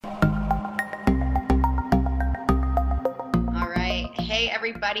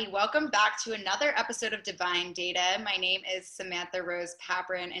everybody. Welcome back to another episode of Divine Data. My name is Samantha Rose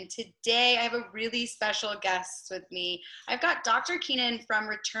Paprin, and today I have a really special guest with me. I've got Dr. Keenan from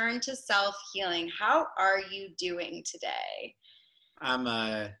Return to Self Healing. How are you doing today?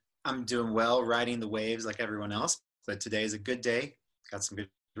 I'm doing well, riding the waves like everyone else, but today is a good day. Got some good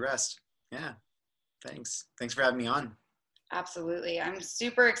rest. Yeah, thanks. Thanks for having me on. Absolutely. I'm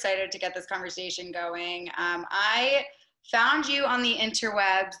super excited to get this conversation going. I found you on the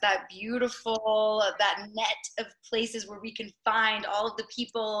interwebs, that net of places where we can find all of the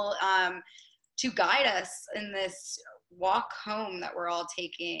people to guide us in this walk home that we're all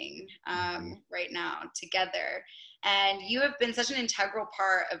taking right now together. And you have been such an integral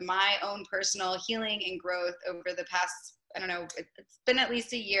part of my own personal healing and growth over the past, I don't know, it's been at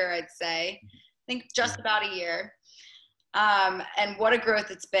least a year, I'd say. I think just about a year. And what a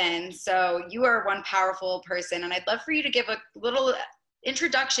growth it's been. So you are one powerful person, and I'd love for you to give a little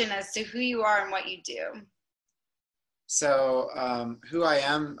introduction as to who you are and what you do. So who I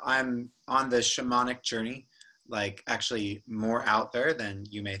am, I'm on the shamanic journey, like actually more out there than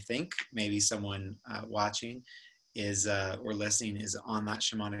you may think. Maybe someone watching is or listening is on that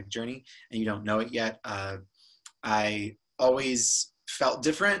shamanic journey and you don't know it yet. I always felt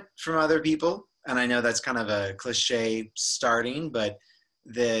different from other people. And I know that's kind of a cliche starting, but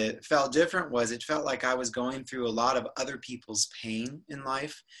the felt different was it felt like I was going through a lot of other people's pain in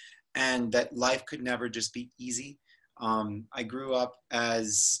life and that life could never just be easy. I grew up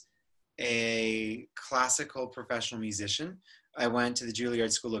as a classical professional musician. I went to the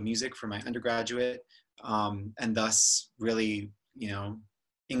Juilliard School of Music for my undergraduate and thus really,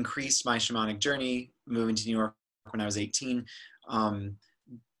 increased my shamanic journey, moving to New York when I was 18.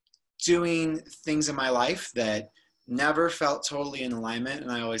 Doing things in my life that never felt totally in alignment,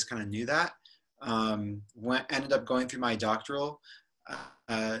 and I always kind of knew that. Ended up going through my doctoral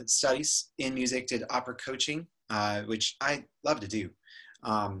studies in music, did opera coaching, which I love to do.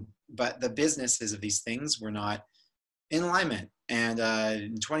 But the businesses of these things were not in alignment. And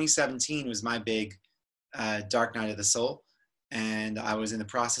in 2017 was my big dark night of the soul. And I was in the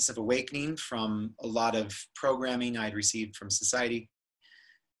process of awakening from a lot of programming I'd received from society.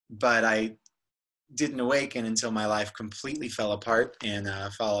 But I didn't awaken until my life completely fell apart in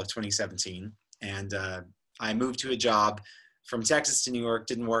fall of 2017. And I moved to a job from Texas to New York,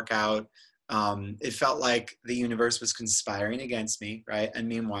 didn't work out. It felt like the universe was conspiring against me, right? And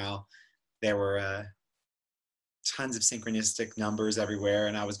meanwhile, there were tons of synchronistic numbers everywhere.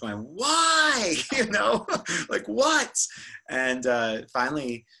 And I was going, why? Like what? And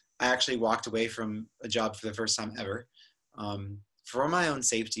finally, I actually walked away from a job for the first time ever. For my own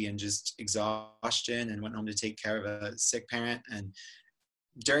safety and just exhaustion, and went home to take care of a sick parent. And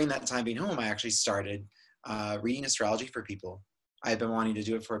during that time being home, I actually started reading astrology for people. I had been wanting to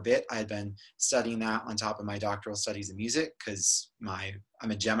do it for a bit. I had been studying that on top of my doctoral studies in music because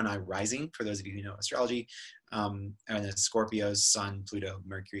I'm a Gemini rising, for those of you who know astrology, and a Scorpio's Sun, Pluto,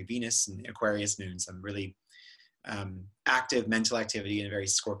 Mercury, Venus, and Aquarius moon. So I'm really active mental activity in a very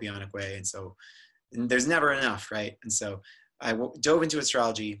Scorpionic way. And so there's never enough, right? And so I dove into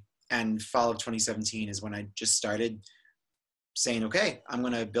astrology, and fall of 2017 is when I just started saying, okay, I'm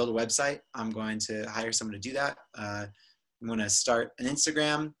going to build a website. I'm going to hire someone to do that. I'm going to start an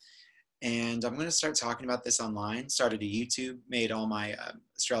Instagram, and I'm going to start talking about this online. Started a YouTube, made all my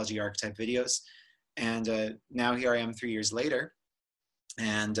astrology archetype videos. And now here I am 3 years later,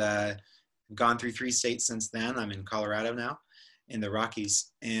 and I've gone through 3 states since then. I'm in Colorado now, in the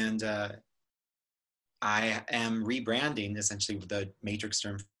Rockies. And I am rebranding essentially with the matrix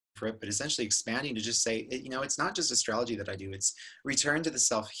term for it, but essentially expanding to just say, it's not just astrology that I do, it's return to the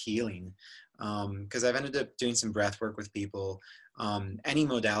self-healing. Because I've ended up doing some breath work with people. Any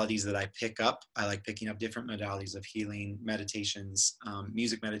modalities that I pick up, I like picking up different modalities of healing, meditations,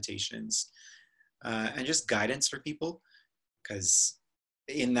 music meditations, and just guidance for people. Because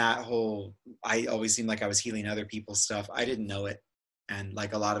in that whole, I always seemed like I was healing other people's stuff. I didn't know it. And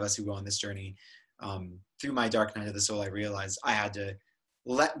like a lot of us who go on this journey, through my dark night of the soul, I realized I had to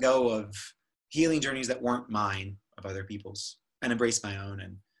let go of healing journeys that weren't mine, of other people's, and embrace my own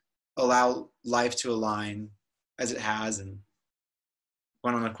and allow life to align as it has. And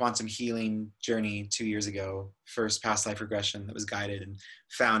went on a quantum healing journey 2 years ago, first past life regression that was guided, and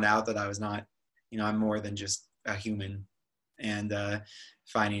found out that I was not, I'm more than just a human. And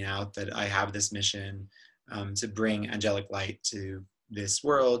finding out that I have this mission to bring angelic light to this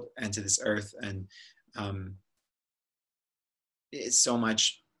world and to this earth. And it's so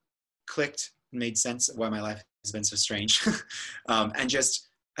much clicked, made sense of why my life has been so strange. And just,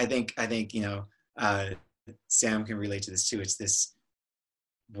 I think, Sam can relate to this too. It's this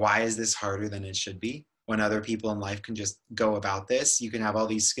why is this harder than it should be? When other people in life can just go about this, you can have all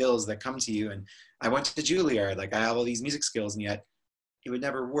these skills that come to you. And I went to Juilliard, like I have all these music skills, and yet it would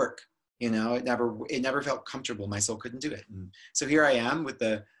never work. It never felt comfortable. My soul couldn't do it. And so here I am with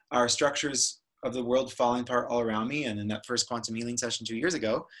our structures of the world falling apart all around me. And in that first quantum healing session 2 years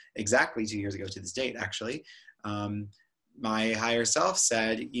ago, exactly 2 years ago to this date, actually, my higher self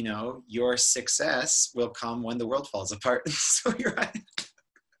said, your success will come when the world falls apart. So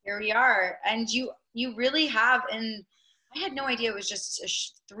here we are. And you really have, and I had no idea it was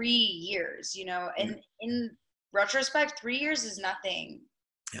just 3 years, and in retrospect, 3 years is nothing.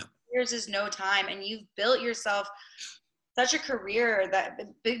 Yeah. 3 years is no time. And you've built yourself such a career that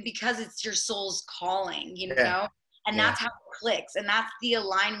because it's your soul's calling, and that's how it clicks. And that's the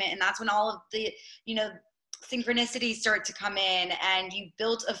alignment. And that's when all of the, synchronicities start to come in, and you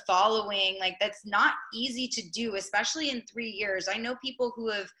built a following. Like, that's not easy to do, especially in 3 years. I know people who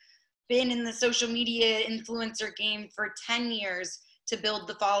have been in the social media influencer game for 10 years to build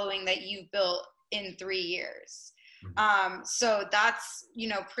the following that you've built in 3 years. So that's,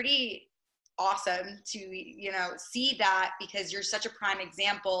 pretty awesome to, see that, because you're such a prime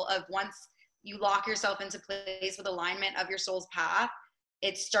example of once you lock yourself into place with alignment of your soul's path,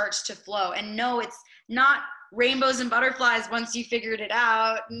 it starts to flow. And no, it's not rainbows and butterflies once you figured it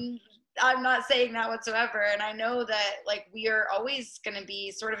out. I'm not saying that whatsoever. And I know that, like, we are always going to be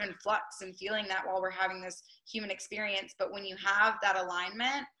sort of in flux and feeling that while we're having this human experience. But when you have that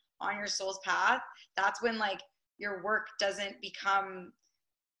alignment on your soul's path, that's when, like, your work doesn't become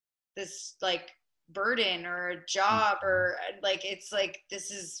this, like, burden or a job, or like, it's like,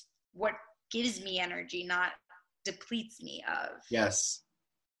 this is what gives me energy, not depletes me of. Yes.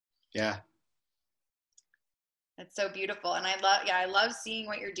 Yeah. That's so beautiful. And I love seeing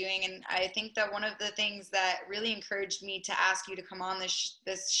what you're doing. And I think that one of the things that really encouraged me to ask you to come on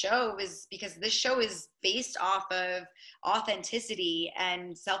this show is because this show is based off of authenticity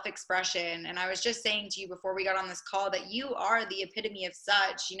and self-expression. And I was just saying to you before we got on this call that you are the epitome of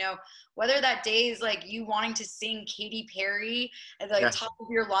such, whether that day is like you wanting to sing Katy Perry at the top of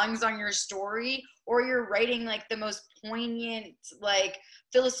your lungs on your story, or you're writing like the most poignant, like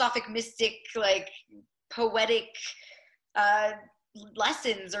philosophic, mystic, like poetic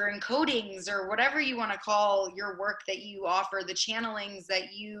lessons or encodings or whatever you want to call your work that you offer, the channelings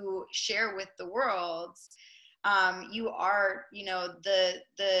that you share with the world, you are,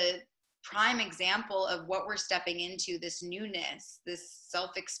 the prime example of what we're stepping into, this newness, this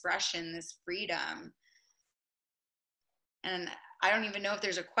self-expression, this freedom. And I don't even know if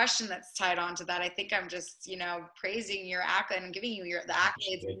there's a question that's tied onto that. I think I'm just, praising your accolade and giving you the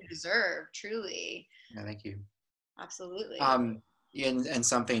accolades that you deserve, truly. Yeah, thank you. Absolutely. And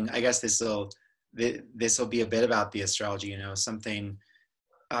something, I guess this will be a bit about the astrology, something,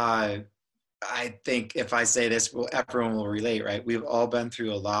 I think if I say this, everyone will relate, right? We've all been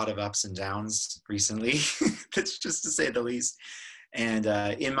through a lot of ups and downs recently. That's just to say the least. And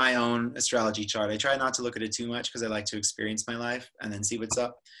in my own astrology chart, I try not to look at it too much because I like to experience my life and then see what's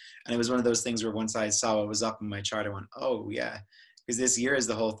up. And it was one of those things where once I saw what was up in my chart, I went, oh yeah, because this year is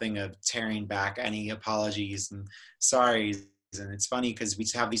the whole thing of tearing back any apologies and sorries. And it's funny because we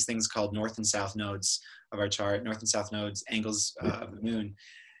have these things called north and south nodes of our chart, north and south nodes, angles of the moon.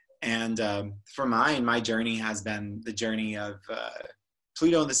 And for mine, my journey has been the journey of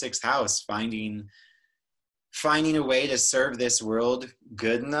Pluto in the 6th house, finding a way to serve this world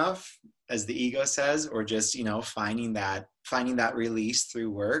good enough, as the ego says, or just, finding that release through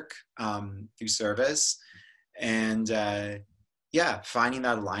work, through service. And finding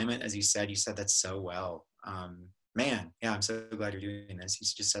that alignment, as you said that so well. Man, yeah, I'm so glad you're doing this. You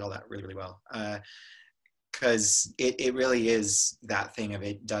just said all that really, really well. Because it really is that thing of,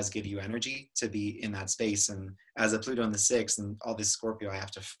 it does give you energy to be in that space. And as a Pluto in the 6th and all this Scorpio, I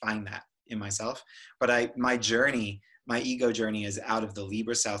have to find that in myself. But my ego journey is out of the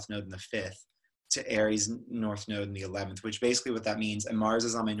Libra South Node in the 5th to Aries North Node in the 11th, which basically what that means, and Mars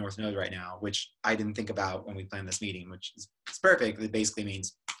is on my North Node right now, which I didn't think about when we planned this meeting, which is perfect. It basically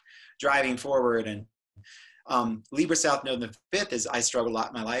means driving forward. And Libra South Node in the 5th is, I struggle a lot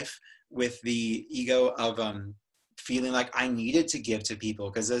in my life with the ego of feeling like I needed to give to people,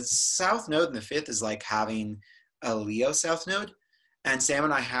 because a South Node in the 5th is like having a Leo South Node. And Sam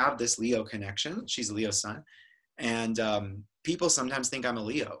and I have this Leo connection. She's a Leo sun. And people sometimes think I'm a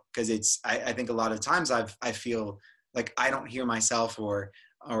Leo, because I think a lot of times I feel like I don't hear myself or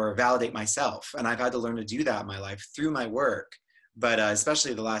validate myself. And I've had to learn to do that in my life through my work. But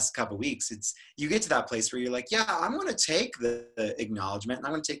especially the last couple of weeks, you get to that place where you're like, yeah, I'm going to take the acknowledgement and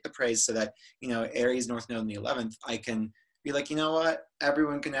I'm going to take the praise, so that, Aries North Node in the 11th, I can be like, you know what,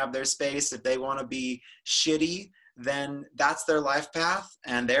 everyone can have their space. If they want to be shitty, then that's their life path,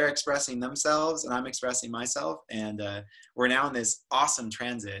 and they're expressing themselves and I'm expressing myself. And we're now in this awesome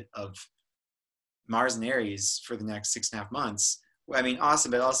transit of Mars and Aries for the next 6.5 months. I mean,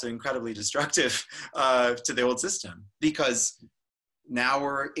 awesome, but also incredibly destructive to the old system, because now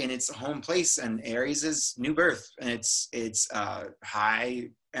we're in its home place, and Aries is new birth, and it's high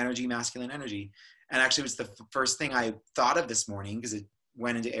energy, masculine energy. And actually, it was the first thing I thought of this morning, because it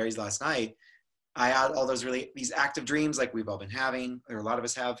went into Aries last night. I had all these active dreams like we've all been having, or a lot of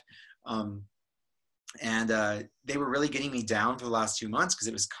us have. And they were really getting me down for the last 2 months, because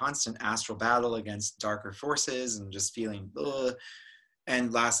it was constant astral battle against darker forces and just feeling, ugh.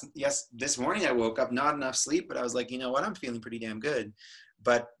 And this morning I woke up, not enough sleep, but I was like, you know what, I'm feeling pretty damn good.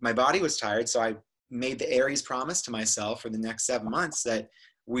 But my body was tired. So I made the Aries promise to myself for the next 7 months that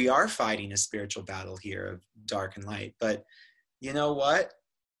we are fighting a spiritual battle here of dark and light. But you know what?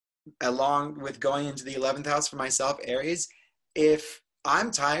 Along with going into the 11th house for myself, Aries, if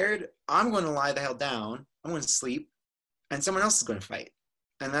I'm tired, I'm going to lie the hell down. I'm going to sleep, and someone else is going to fight.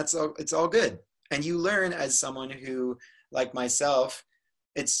 And it's all good. And you learn, as someone who, like myself,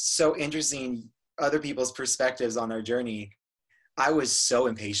 it's so interesting, other people's perspectives on their journey. I was so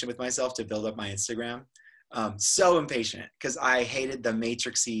impatient with myself to build up my Instagram. So impatient, because I hated the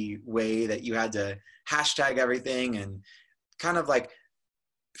matrixy way that you had to hashtag everything and kind of like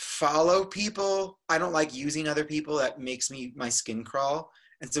follow people. I don't like using other people. That makes my skin crawl.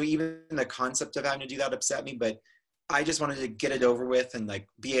 And so even the concept of having to do that upset me, but I just wanted to get it over with and like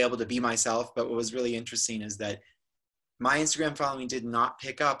be able to be myself. But what was really interesting is that my Instagram following did not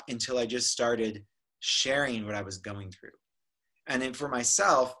pick up until I just started sharing what I was going through. And then for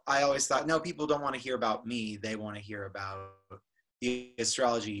myself, I always thought, no, people don't want to hear about me. They want to hear about the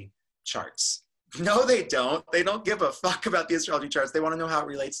astrology charts. No, they don't. They don't give a fuck about the astrology charts. They want to know how it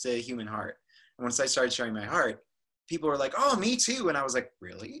relates to the human heart. And once I started sharing my heart, people were like, oh, me too. And I was like,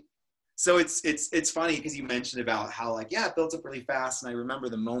 really? So it's funny, because you mentioned about how like, yeah, it built up really fast. And I remember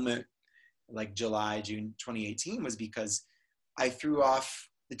the moment, like June 2018, was because I threw off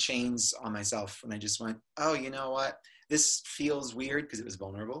the chains on myself, and I just went, oh, you know what? This feels weird, because it was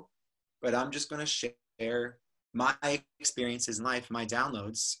vulnerable, but I'm just going to share my experiences in life, my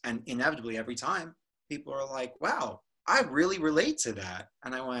downloads. And inevitably every time people are like, wow, I really relate to that.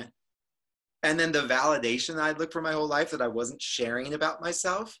 And I went, and then the validation that I'd looked for my whole life that I wasn't sharing about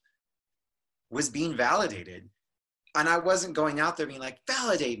myself was being validated. And I wasn't going out there being like,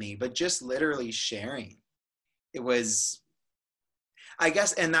 validate me, but just literally sharing. It was, I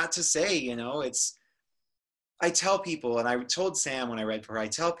guess, and not to say, you know, I tell people, and I told Sam when I read for her, I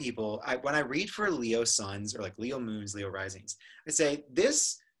tell people, when I read for Leo suns or like Leo moons, Leo risings, I say,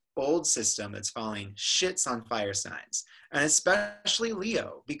 this old system that's falling shits on fire signs, and especially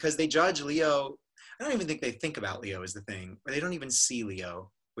Leo, because they judge Leo. I don't even think they think about Leo as the thing, or they don't even see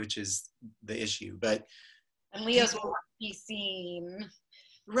Leo, which is the issue. But and Leos will be seen.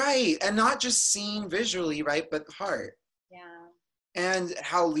 Right, and not just seen visually, right, but heart. Yeah. And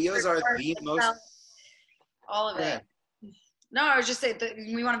how Leos are the most... All of it. No, I was just saying that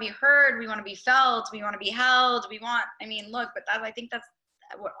we want to be heard, we want to be felt, we want to be held, look, but I think that's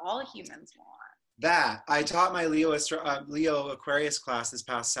what all humans want. That I taught my Leo Aquarius class this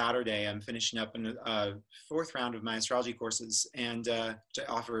past Saturday. I'm finishing up in a 4th round of my astrology courses, and to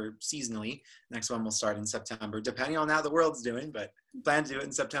offer seasonally. Next one will start in September, depending on how the world's doing, but plan to do it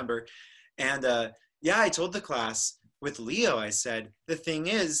in September. And I told the class, with Leo, I said, the thing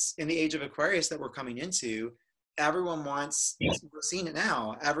is, in the age of Aquarius that we're coming into, everyone wants, we're seeing it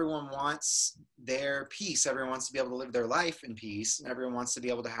now, everyone wants their peace. Everyone wants to be able to live their life in peace, and everyone wants to be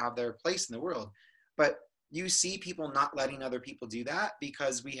able to have their place in the world. But you see people not letting other people do that,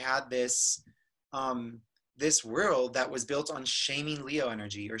 because we had this world that was built on shaming Leo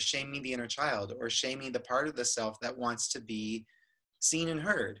energy, or shaming the inner child, or shaming the part of the self that wants to be seen and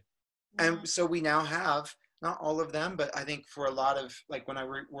heard. And so we now have, not all of them, but I think for a lot of, like when I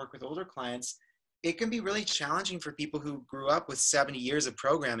work with older clients, it can be really challenging for people who grew up with 70 years of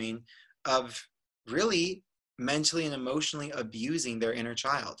programming of really mentally and emotionally abusing their inner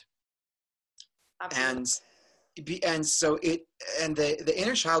child. Absolutely. And so the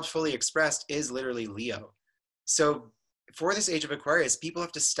inner child fully expressed is literally Leo. So for this age of Aquarius, people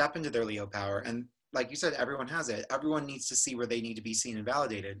have to step into their Leo power. And like you said, everyone has it. Everyone needs to see where they need to be seen and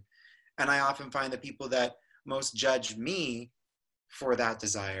validated. And I often find that people that most judge me for that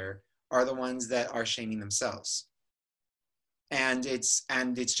desire are the ones that are shaming themselves. And it's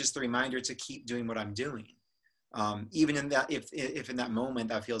just the reminder to keep doing what I'm doing. Even in that, if in that moment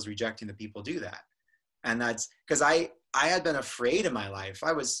that feels rejecting, that people do that. And that's because I had been afraid in my life.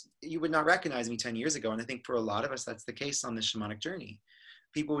 You would not recognize me 10 years ago. And I think for a lot of us, that's the case on this shamanic journey.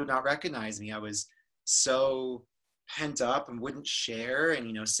 People would not recognize me. I was so pent up and wouldn't share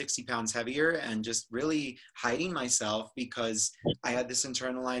and, 60 pounds heavier and just really hiding myself because I had this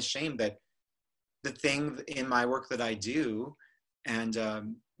internalized shame that the thing in my work that I do, and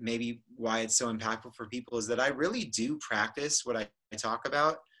maybe why it's so impactful for people, is that I really do practice what I talk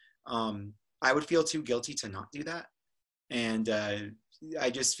about. I would feel too guilty to not do that. And I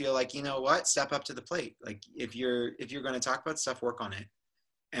just feel like, you know what, step up to the plate. Like if you're going to talk about stuff, work on it.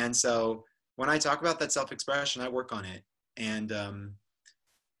 And so when I talk about that self-expression, I work on it. And,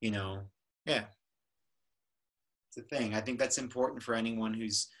 yeah, it's a thing. I think that's important for anyone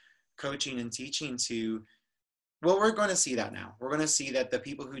who's coaching and teaching to, well, we're going to see that now. We're going to see that the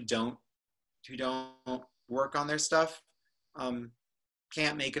people who don't work on their stuff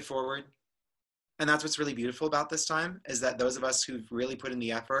can't make it forward. And that's what's really beautiful about this time, is that those of us who've really put in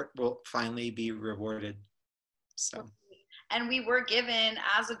the effort will finally be rewarded. So. And we were given,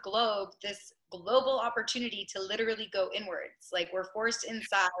 as a globe, this global opportunity to literally go inwards. Like, we're forced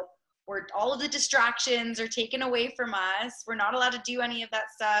inside, where all of the distractions are taken away from us. We're not allowed to do any of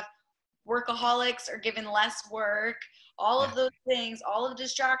that stuff. Workaholics are given less work. All of those things, all of the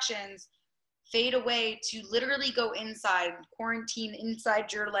distractions fade away to literally go inside, quarantine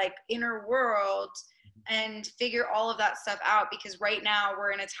inside your like inner world and figure all of that stuff out. Because right now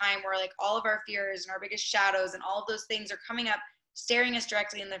we're in a time where like all of our fears and our biggest shadows and all of those things are coming up, staring us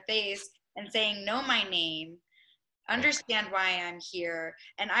directly in the face and saying, know my name, understand why I'm here,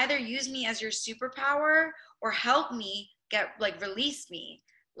 and either use me as your superpower or help me release me.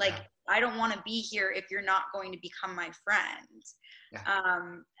 Like, I don't want to be here if you're not going to become my friend.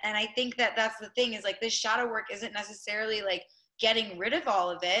 And I think that that's the thing, is like, this shadow work isn't necessarily like getting rid of all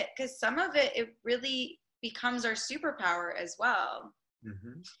of it, because some of it really becomes our superpower as well.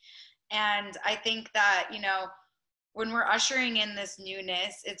 Mm-hmm. And I think that, when we're ushering in this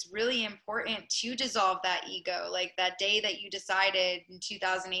newness, it's really important to dissolve that ego. Like that day that you decided in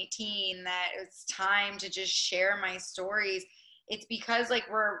 2018 that it's time to just share my stories, it's because like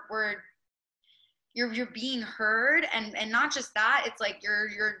you're being heard, and not just that, it's like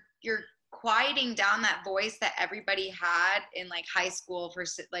you're quieting down that voice that everybody had in like high school,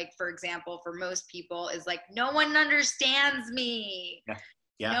 for example, for most people, is like, no one understands me.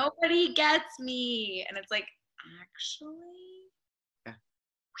 Yeah. Nobody gets me. And it's like, actually, we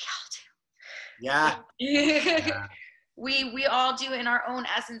all do. Yeah. We all do, in our own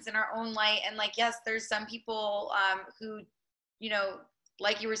essence, in our own light. And like, yes, there's some people who,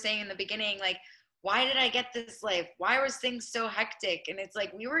 like you were saying in the beginning, like, why did I get this life? Why was things so hectic? And it's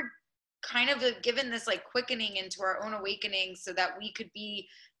like, we were kind of given this like quickening into our own awakening so that we could be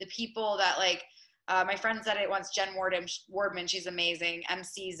the people that like, my friend said it once, Jen Wardman, she's amazing,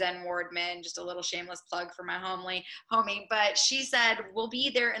 MC Zen Wardman, just a little shameless plug for my homie, but she said, we'll be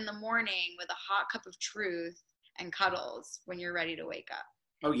there in the morning with a hot cup of truth and cuddles when you're ready to wake up.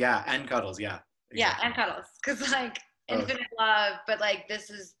 Oh yeah, and cuddles, yeah. Exactly. Yeah, and cuddles, because like, infinite love, but like, this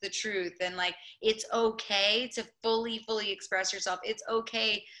is the truth. And like, it's okay to fully express yourself. It's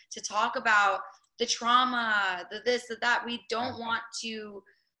okay to talk about the trauma, the this, the that. We don't want to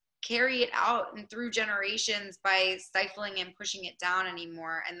carry it out and through generations by stifling and pushing it down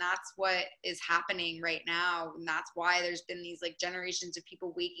anymore. And that's what is happening right now. And that's why there's been these like generations of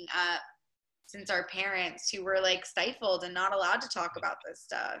people waking up since our parents, who were like stifled and not allowed to talk about this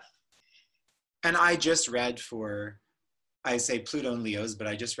stuff. And I just read I say Pluto and Leos, but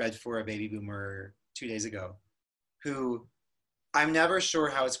I just read for a baby boomer 2 days ago, who I'm never sure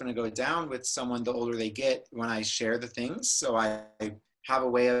how it's going to go down with someone the older they get when I share the things. So I have a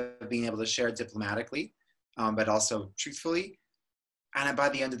way of being able to share it diplomatically, but also truthfully. And by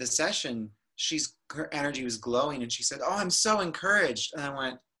the end of the session, her energy was glowing, and she said, "Oh, I'm so encouraged." And I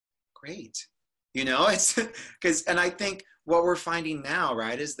went, "Great." It's because, and I think what we're finding now,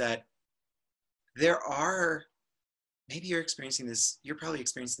 right, is that there are, maybe you're experiencing this, you're probably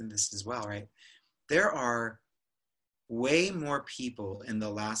experiencing this as well, right? There are way more people in the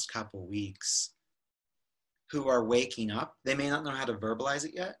last couple weeks who are waking up. They may not know how to verbalize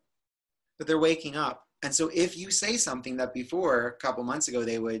it yet, but they're waking up. And so if you say something that before, a couple months ago,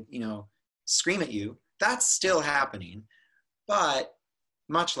 they would, scream at you, that's still happening, but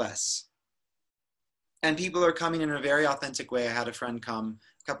much less. And people are coming in a very authentic way. I had a friend come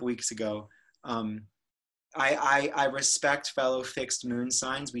a couple weeks ago. I respect fellow fixed moon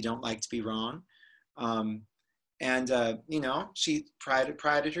signs. We don't like to be wrong. She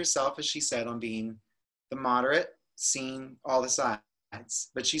prided herself, as she said, on being the moderate, seeing all the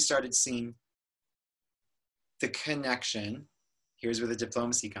sides. But she started seeing the connection, here's where the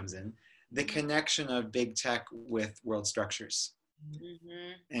diplomacy comes in, the connection of big tech with world structures,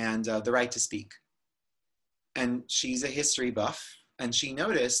 and the right to speak. And she's a history buff, and she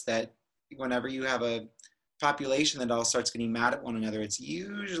noticed that whenever you have a population that all starts getting mad at one another, it's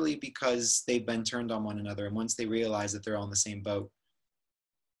usually because they've been turned on one another. And once they realize that they're all in the same boat,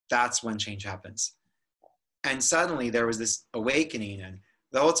 that's when change happens. And suddenly there was this awakening, and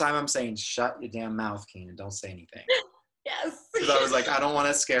the whole time I'm saying, shut your damn mouth, Keenan, don't say anything. Yes. Because I was like, I don't want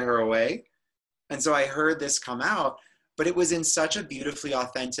to scare her away. And so I heard this come out, but it was in such a beautifully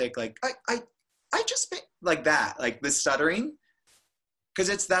authentic, like, I just, like that, like the stuttering.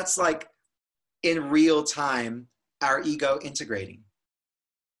 Because that's like in real time, our ego integrating.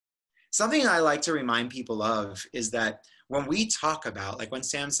 Something I like to remind people of is that when we talk about, like when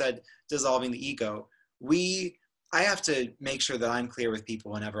Sam said, dissolving the ego, I have to make sure that I'm clear with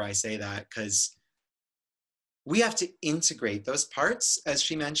people whenever I say that, because we have to integrate those parts, as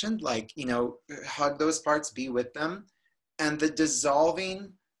she mentioned, like, you know, hug those parts, be with them. And the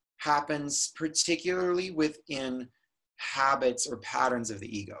dissolving happens particularly within habits or patterns of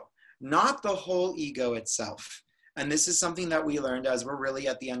the ego, not the whole ego itself. And this is something that we learned as we're really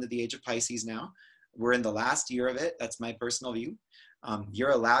at the end of the age of Pisces now. We're in the last year of it. That's my personal view.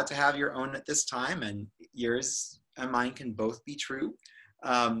 You're allowed to have your own at this time, and yours and mine can both be true.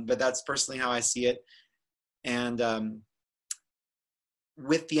 But that's personally how I see it. And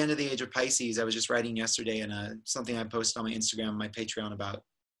with the end of the age of Pisces, I was just writing yesterday in something I posted on my Instagram and my Patreon about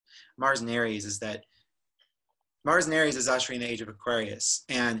Mars and Aries, is that Mars and Aries is ushering the age of Aquarius.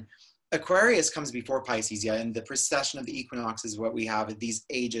 And Aquarius comes before Pisces, yeah, and the precession of the equinox is what we have, these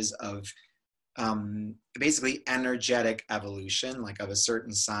ages of basically energetic evolution, like of a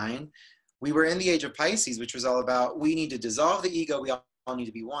certain sign. We were in the age of Pisces, which was all about, we need to dissolve the ego, we all need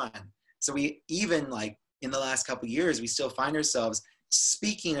to be one. So we even, like, in the last couple of years, we still find ourselves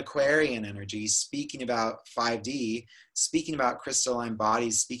speaking Aquarian energy, speaking about 5D, speaking about crystalline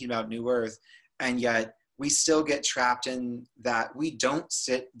bodies, speaking about New Earth, and yet we still get trapped in that we don't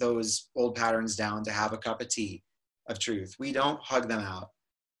sit those old patterns down to have a cup of tea of truth. We don't hug them out.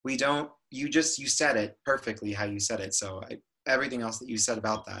 We don't, you said it perfectly how you said it. So everything else that you said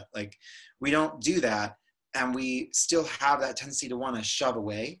about that, like, we don't do that, and we still have that tendency to want to shove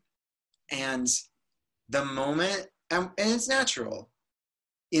away. And the moment, and it's natural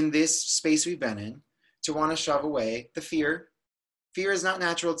in this space we've been in to want to shove away the fear. Fear is not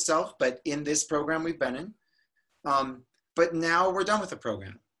natural itself, but in this program we've been in. But now we're done with the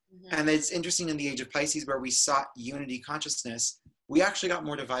program. Mm-hmm. And it's interesting, in the age of Pisces, where we sought unity consciousness, we actually got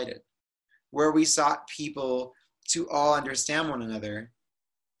more divided. Where we sought people to all understand one another,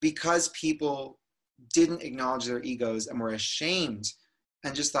 because people didn't acknowledge their egos and were ashamed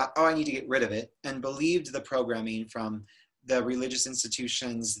and just thought, oh, I need to get rid of it, and believed the programming from the religious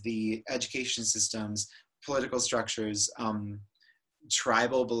institutions, the education systems, political structures,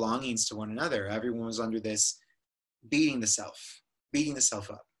 tribal belongings to one another. Everyone was under this beating the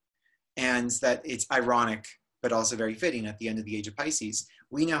self up. And that it's ironic, but also very fitting, at the end of the age of Pisces,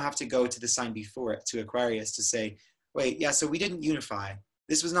 we now have to go to the sign before it, to Aquarius, to say, wait, yeah, so we didn't unify.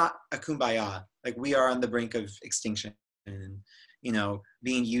 This was not a kumbaya. Like, we are on the brink of extinction, and, you know,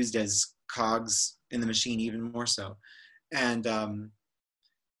 being used as cogs in the machine, even more so. And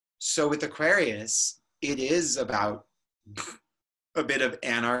so with Aquarius, it is about a bit of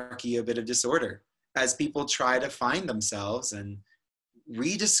anarchy, a bit of disorder, as people try to find themselves and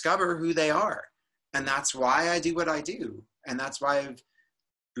rediscover who they are. And that's why I do what I do. And that's why I've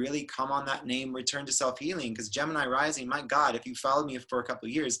really come on that name, Return to Self-Healing, because Gemini Rising, my God, if you followed me for a couple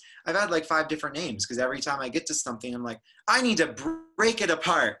of years, I've had like 5 different names, because every time I get to something, I'm like, I need to break it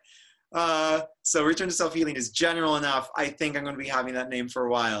apart. So Return to Self-Healing is general enough. I think I'm going to be having that name for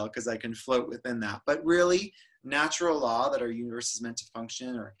a while, because I can float within that. But really, natural law that our universe is meant to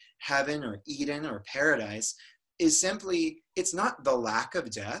function, or heaven, or Eden, or paradise, is simply, it's not the lack of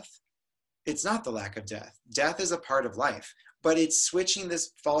death. It's not the lack of death. Death is a part of life, but it's switching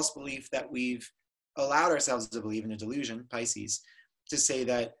this false belief that we've allowed ourselves to believe, in a delusion, Pisces, to say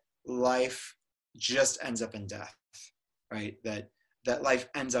that life just ends up in death, right? That life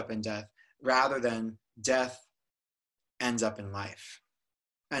ends up in death, rather than death ends up in life.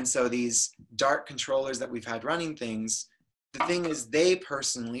 And so these dark controllers that we've had running things, the thing is, they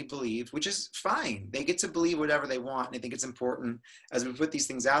personally believe, which is fine. They get to believe whatever they want. And I think it's important, as we put these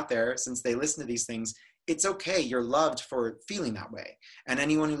things out there, since they listen to these things, it's okay. You're loved for feeling that way. And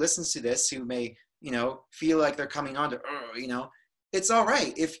anyone who listens to this, who may, you know, feel like they're coming on to, you know, it's all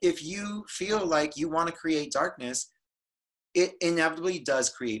right. If you feel like you want to create darkness, it inevitably does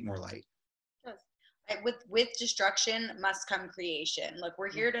create more light. with destruction must come creation. Look,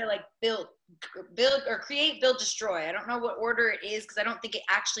 we're here to like build or create, build, destroy. I don't know what order it is because I don't think it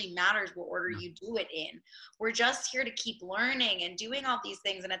actually matters what order you do it in. We're just here to keep learning and doing all these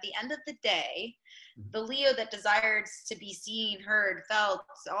things. And at the end of the day, the Leo that desires to be seen, heard, felt,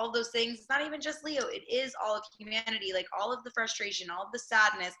 all of those things, it's not even just Leo. It is all of humanity, like all of the frustration, all of the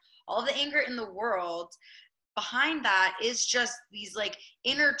sadness, all of the anger in the world. Behind that is just these like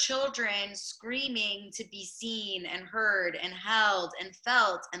inner children screaming to be seen and heard and held and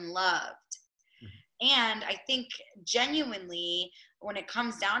felt and loved. And I think genuinely, when it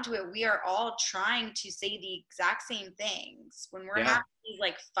comes down to it, we are all trying to say the exact same things. When we're having these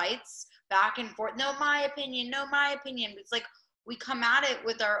like fights back and forth, no, my opinion, no, my opinion. It's like we come at it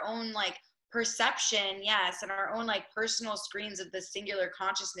with our own like perception, yes, and our own like personal screens of the singular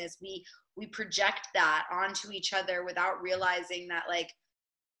consciousness. We project that onto each other without realizing that like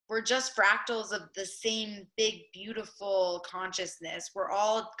we're just fractals of the same big beautiful consciousness. We're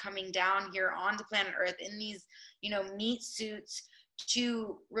all coming down here onto planet Earth in these, you know, meat suits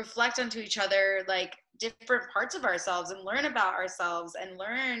to reflect onto each other like different parts of ourselves and learn about ourselves and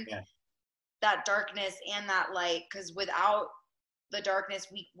learn that darkness and that light, because without the darkness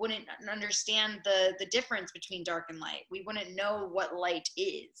we wouldn't understand the difference between dark and light. We wouldn't know what light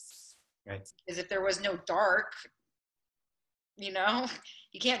is. Right. Because if there was no dark, you know,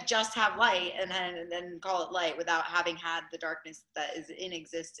 you can't just have light and then call it light without having had the darkness that is in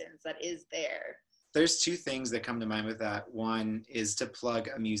existence, that is there. There's two things that come to mind with that. One is to plug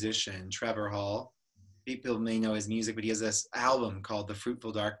a musician, Trevor Hall. People may know his music, but he has this album called The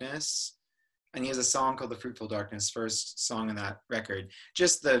Fruitful Darkness. And he has a song called The Fruitful Darkness, first song on that record.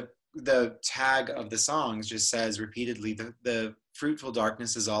 Just the tag of the songs just says repeatedly, the fruitful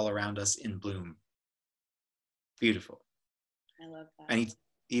darkness is all around us in bloom. Beautiful. I love that. And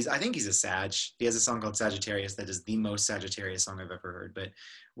I think he's a Sag. He has a song called Sagittarius that is the most Sagittarius song I've ever heard. But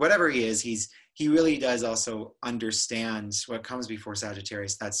whatever he is, he really does also understand what comes before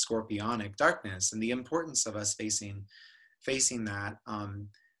Sagittarius, that scorpionic darkness, and the importance of us facing that.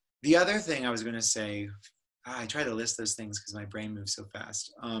 The other thing I was going to say, I try to list those things because my brain moves so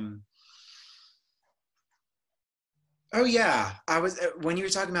fast. Oh yeah, when you were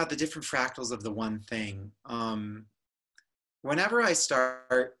talking about the different fractals of the one thing. Whenever I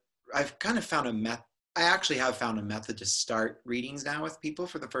start, I've kind of found I actually have found a method to start readings now with people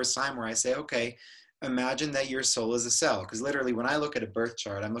for the first time, where I say, okay, imagine that your soul is a cell. Because literally when I look at a birth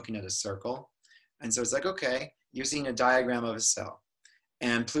chart, I'm looking at a circle. And so it's like, okay, you're seeing a diagram of a cell.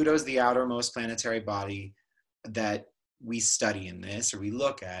 And Pluto's the outermost planetary body that we study in this, or we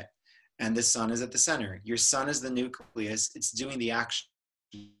look at. And the sun is at the center. Your sun is the nucleus. It's doing the action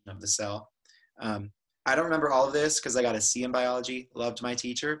of the cell. I don't remember all of this because I got a C in biology. Loved my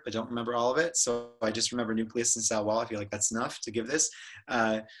teacher, but don't remember all of it. So I just remember nucleus and cell wall. I feel like that's enough to give this.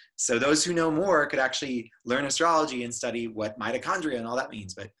 So those who know more could actually learn astrology and study what mitochondria and all that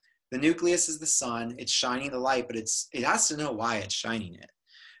means. But the nucleus is the sun. It's shining the light, but it has to know why it's shining it.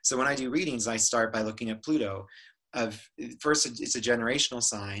 So when I do readings, I start by looking at Pluto. First, it's a generational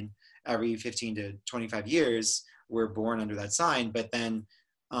sign. Every 15 to 25 years, we're born under that sign. But then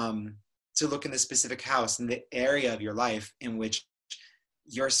to look in the specific house, in the area of your life in which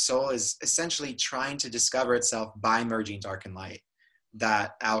your soul is essentially trying to discover itself by merging dark and light.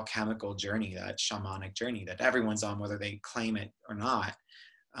 That alchemical journey, that shamanic journey that everyone's on, whether they claim it or not.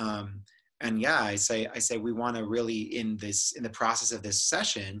 And yeah, I say we want to really, in the process of this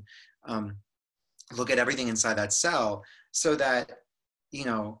session, look at everything inside that cell so that, you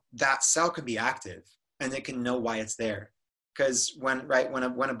know, that cell can be active and it can know why it's there. Because when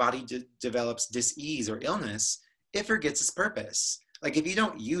a body develops dis-ease or illness, it forgets its purpose. Like if you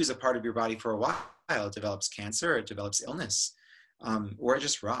don't use a part of your body for a while, it develops cancer, it develops illness, or it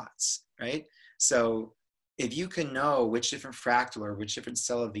just rots, right? So if you can know which different fractal or which different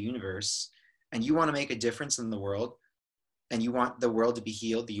cell of the universe, and you want to make a difference in the world, and you want the world to be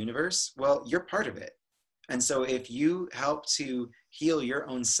healed, the universe, well, you're part of it. And so if you help to heal your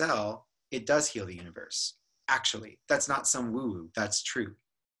own cell, it does heal the universe. Actually, that's not some woo-woo, that's true.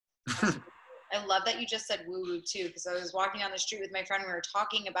 I love that you just said woo-woo too, because I was walking down the street with my friend, we were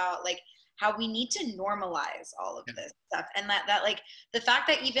talking about like how we need to normalize all of this stuff. And that like the fact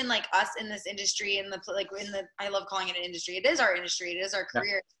that even like us in this industry and I love calling it an industry. It is our industry. It is our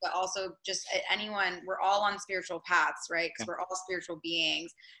career, but also just anyone, we're all on spiritual paths, right? Because we're all spiritual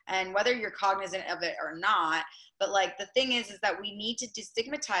beings, and whether you're cognizant of it or not, but like the thing is that we need to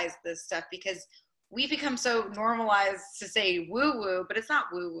destigmatize this stuff because we become so normalized to say woo-woo, but it's not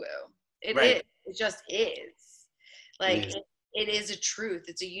woo-woo. It is. It just is. Like, it is a truth.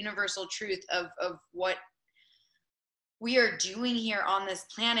 It's a universal truth of what we are doing here on this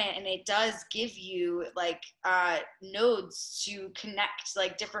planet, and it does give you like nodes to connect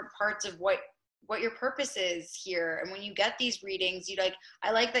like different parts of what your purpose is here. And when you get these readings, you like,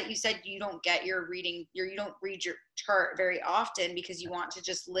 I like that you said you don't get your reading, you don't read your chart very often because you want to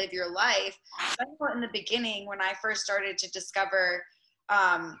just live your life. I know in the beginning when I first started to discover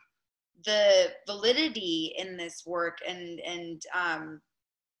the validity in this work and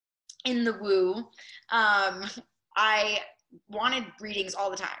in the woo, I wanted readings all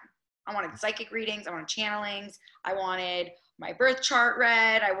the time. I wanted psychic readings. I wanted channelings. I wanted my birth chart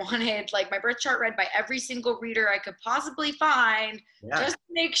read. I wanted like my birth chart read by every single reader I could possibly find, just to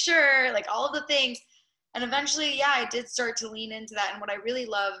make sure, like all of the things. And eventually, yeah, I did start to lean into that. And what I really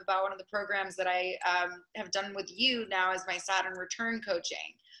love about one of the programs that I have done with you now is my Saturn return coaching,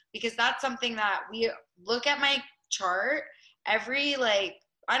 because that's something that we look at my chart every, like,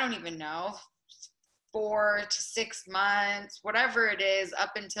 I don't even know, 4 to 6 months, whatever it is,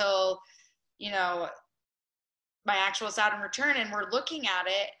 up until, you know, my actual Saturn return, and we're looking at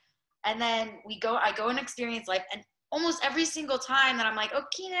it. And then I go and experience life. And almost every single time that I'm like, oh,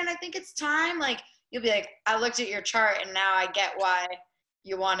 Keenan, I think it's time. Like, you'll be like, I looked at your chart and now I get why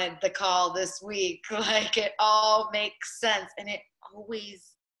you wanted the call this week. Like, it all makes sense. And it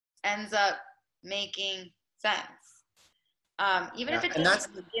always ends up making sense. Even if it doesn't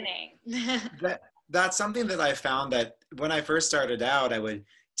in the beginning. That's something that I found, that when I first started out, I would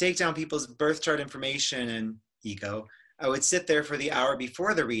take down people's birth chart information and ego. I would sit there for the hour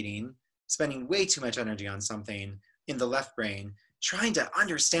before the reading, spending way too much energy on something in the left brain, trying to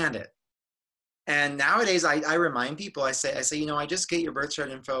understand it. And nowadays I remind people, I say, you know, I just get your birth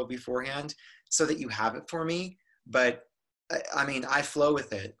chart info beforehand so that you have it for me. But I mean, I flow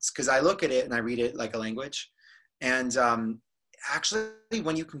with it because I look at it and I read it like a language. And actually,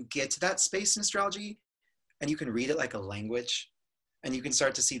 when you can get to that space in astrology and you can read it like a language and you can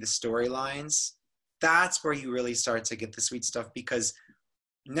start to see the storylines, that's where you really start to get the sweet stuff. Because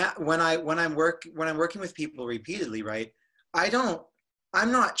now, when I'm working with people repeatedly, right,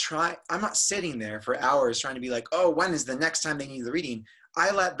 I'm not sitting there for hours trying to be like, oh, when is the next time they need the reading?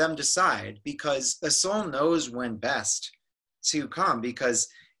 I let them decide, because the soul knows when best to come. Because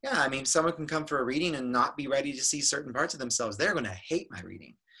yeah, I mean, someone can come for a reading and not be ready to see certain parts of themselves. They're going to hate my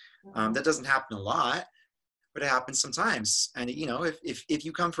reading. That doesn't happen a lot, but it happens sometimes. And, you know, if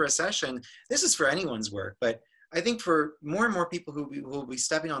you come for a session, this is for anyone's work. But I think for more and more people who will be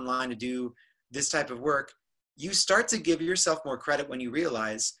stepping online to do this type of work, you start to give yourself more credit when you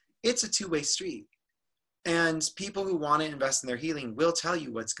realize it's a two-way street. And people who want to invest in their healing will tell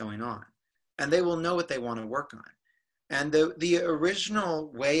you what's going on. And they will know what they want to work on. And the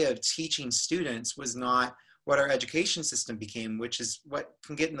original way of teaching students was not what our education system became, which is what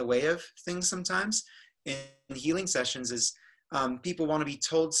can get in the way of things sometimes in healing sessions, is people want to be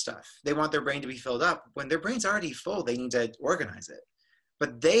told stuff. They want their brain to be filled up. When their brain's already full, they need to organize it.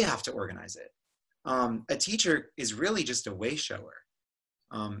 But they have to organize it. A teacher is really just a way shower.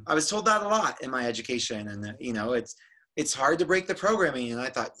 I was told that a lot in my education, and you know, it's hard to break the programming. And I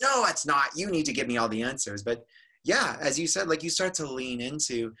thought, no, it's not. You need to give me all the answers. But yeah, as you said, like, you start to lean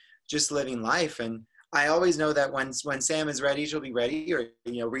into just living life. And I always know that when Sam is ready, she'll be ready. Or,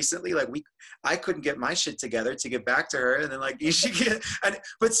 you know, recently, like, I couldn't get my shit together to get back to her. And then, like, you should get,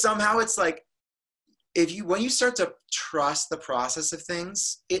 but somehow it's like, when you start to trust the process of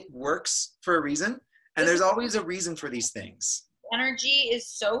things, it works for a reason. And there's always a reason for these things. Energy is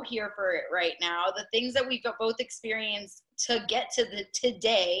so here for it right now. The things that we've both experienced to get to the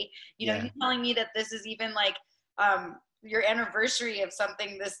today, you know, you telling me that this is even like your anniversary of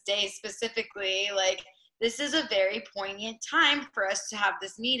something this day specifically, like, this is a very poignant time for us to have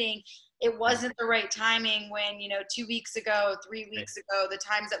this meeting. It wasn't the right timing when, you know, 2 weeks ago, 3 weeks ago, the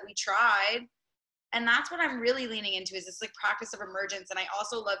times that we tried. And that's what I'm really leaning into, is this like practice of emergence. And I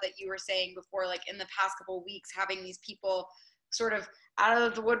also love that you were saying before, like, in the past couple of weeks, having these people sort of out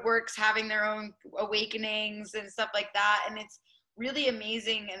of the woodworks, having their own awakenings and stuff like that. And it's really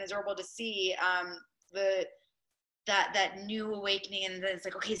amazing and adorable to see that new awakening. And then it's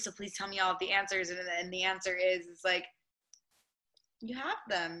like, okay, so please tell me all of the answers. And the answer is, it's like, you have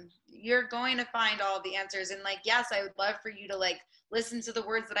them. You're going to find all of the answers. And like, yes, I would love for you to like listen to the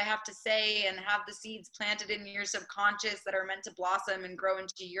words that I have to say and have the seeds planted in your subconscious that are meant to blossom and grow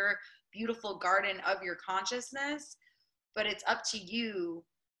into your beautiful garden of your consciousness. But it's up to you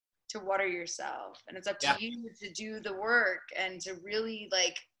to water yourself, and it's up to you to do the work and to really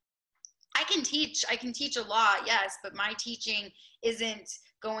like, I can teach a lot, yes, but my teaching isn't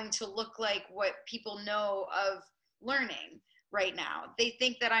going to look like what people know of learning. right now. They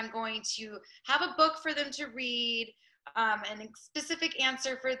think that I'm going to have a book for them to read, and a specific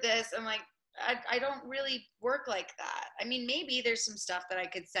answer for this. I'm like, I don't really work like that. I mean, maybe there's some stuff that I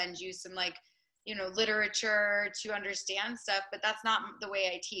could send you, some like, literature to understand stuff, but that's not the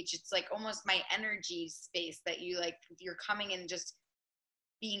way I teach. It's like almost my energy space that you're coming and just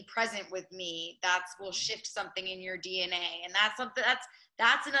being present with me, that's will shift something in your DNA. And that's something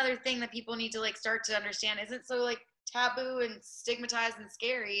that's another thing that people need to like start to understand. Isn't so like taboo and stigmatized and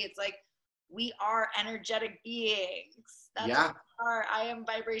scary. It's like, we are energetic beings. That's Yeah. I am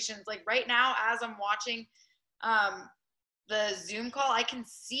vibrations. Like right now, as I'm watching the Zoom call, I can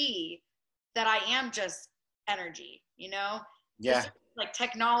see that I am just energy, Yeah. like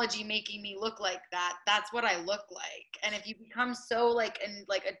technology making me look like that. That's what I look like. And if you become so like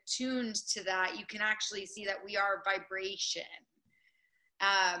attuned to that, you can actually see that we are vibration.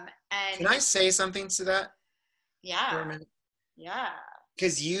 And Can I say something to that for a yeah, minute? yeah.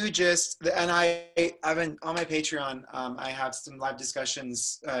 Because you just, and I've been on my Patreon, I have some live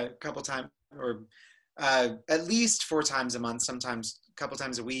discussions a couple times, or at least 4 times a month, sometimes a couple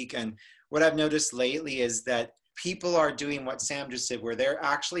times a week. And what I've noticed lately is that people are doing what Sam just did, where they're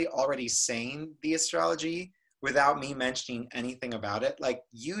actually already saying the astrology without me mentioning anything about it. Like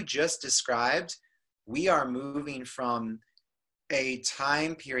you just described, we are moving from a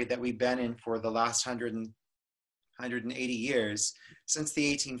time period that we've been in for the last 180 years, since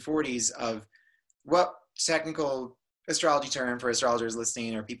the 1840s, of what technical astrology term for astrologers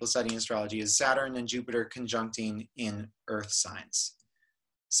listening or people studying astrology is Saturn and Jupiter conjuncting in Earth signs.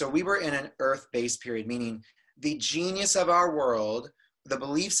 So we were in an Earth-based period, meaning the genius of our world, the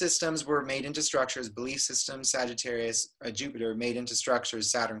belief systems were made into structures, belief systems, Sagittarius, Jupiter, made into structures,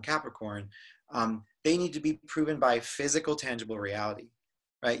 Saturn, Capricorn. They need to be proven by physical, tangible reality,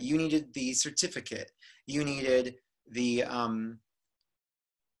 right? You needed the certificate. You needed the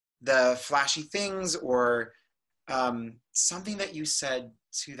flashy things, or something that you said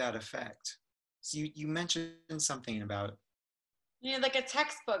to that effect. So you mentioned something about, Like a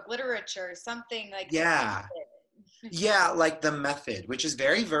textbook, literature, something like yeah. Yeah, like the method, which is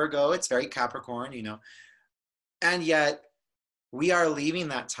very Virgo, it's very Capricorn, and yet we are leaving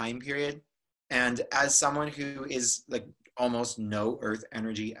that time period. And as someone who is like almost no Earth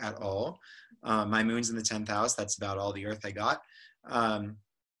energy at all, my moon's in the 10th house, that's about all the Earth I got,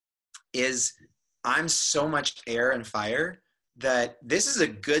 is I'm so much air and fire that this is a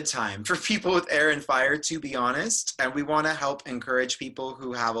good time for people with air and fire, to be honest. And we want to help encourage people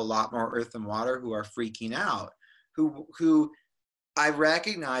who have a lot more earth and water, who are freaking out, who I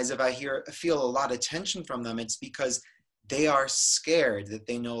recognize, if I feel a lot of tension from them, it's because they are scared that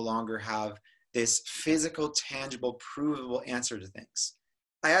they no longer have this physical, tangible, provable answer to things.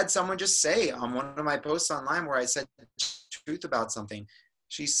 I had someone just say on one of my posts online where I said truth about something.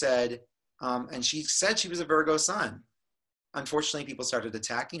 She said, and she said she was a Virgo sun. Unfortunately, people started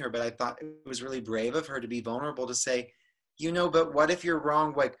attacking her, but I thought it was really brave of her to be vulnerable to say, but what if you're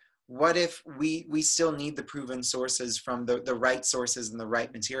wrong? Like, what if we still need the proven sources from the right sources and the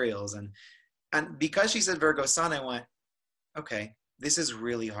right materials? And because she said Virgo sun, I went, okay, this is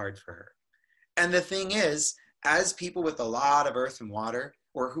really hard for her. And the thing is, as people with a lot of earth and water,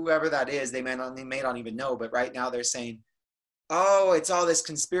 or whoever that is, they may not even know, but right now they're saying, oh, it's all this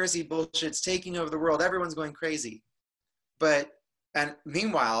conspiracy bullshit, it's taking over the world, everyone's going crazy. And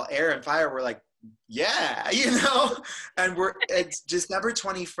meanwhile, air and fire were like, yeah, and it's December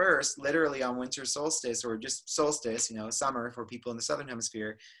 21st, literally on winter solstice, or just solstice, summer for people in the Southern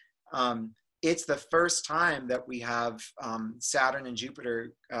Hemisphere. It's the first time that we have Saturn and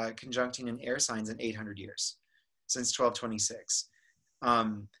Jupiter conjuncting in air signs in 800 years, since 1226.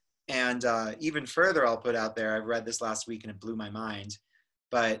 And even further, I'll put out there, I read this last week and it blew my mind,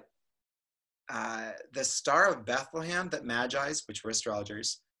 but the Star of Bethlehem that Magi's, which were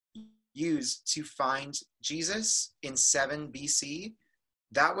astrologers, used to find Jesus in 7 BC,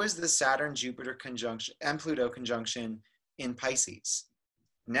 that was the Saturn, Jupiter conjunction and Pluto conjunction in Pisces.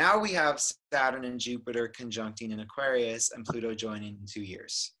 Now we have Saturn and Jupiter conjuncting in Aquarius and Pluto joining in 2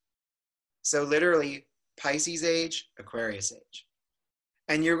 years. So literally Pisces age, Aquarius age.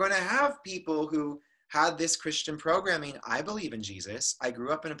 And you're going to have people who had this Christian programming. I believe in Jesus. I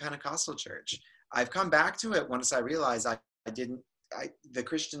grew up in a Pentecostal church. I've come back to it once I realized the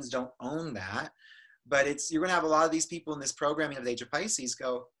Christians don't own that. But you're going to have a lot of these people in this programming of the age of Pisces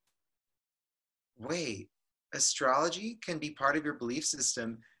go, wait, astrology can be part of your belief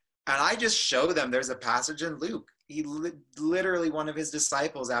system. And I just show them, there's a passage in Luke. He literally, one of his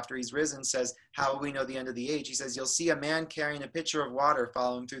disciples, after he's risen, says, how will we know the end of the age? He says, you'll see a man carrying a pitcher of water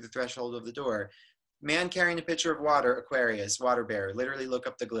following through the threshold of the door. Man carrying a pitcher of water, Aquarius, water bearer. Literally look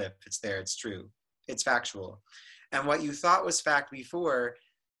up the glyph. It's there. It's true. It's factual. And what you thought was fact before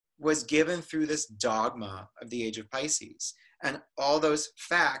was given through this dogma of the age of Pisces. And all those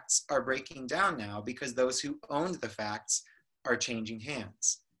facts are breaking down now because those who owned the facts are changing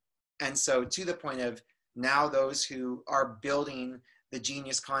hands. And so to the point of now those who are building the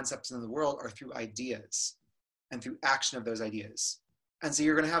genius concepts in the world are through ideas and through action of those ideas. And so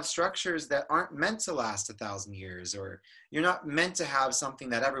you're going to have structures that aren't meant to last 1,000 years, or you're not meant to have something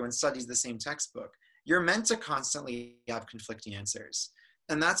that everyone studies the same textbook. You're meant to constantly have conflicting answers.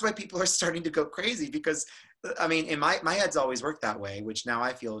 And that's why people are starting to go crazy because, I mean, in my head's always worked that way, which now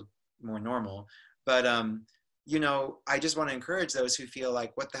I feel more normal. But, you know, I just want to encourage those who feel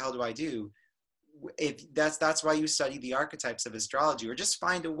like, what the hell do I do? If that's why you study the archetypes of astrology, or just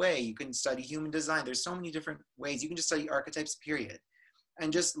find a way. You can study human design. There's so many different ways. You can just study archetypes, period.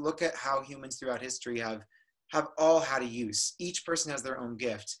 And just look at how humans throughout history have all had a use. Each person has their own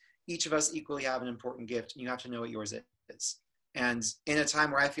gift. Each of us equally have an important gift, and you have to know what yours is. And in a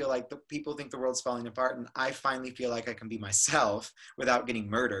time where I feel like the people think the world's falling apart, and I finally feel like I can be myself without getting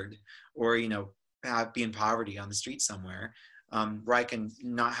murdered, or, you know, be in poverty on the street somewhere, where I can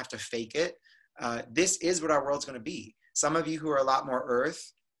not have to fake it. This is what our world's going to be. Some of you who are a lot more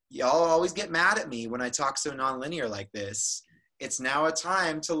earth, y'all always get mad at me when I talk so nonlinear like this. It's now a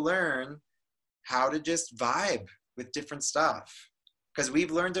time to learn how to just vibe with different stuff, because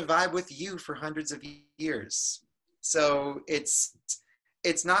we've learned to vibe with you for hundreds of years. So it's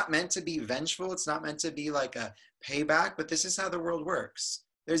not meant to be vengeful. It's not meant to be like a payback, but this is how the world works.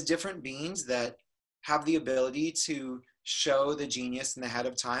 There's different beings that have the ability to show the genius in the head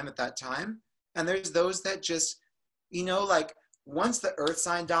of time at that time. And there's those that just, you know, like once the earth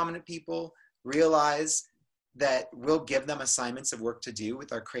sign dominant people realize that we'll give them assignments of work to do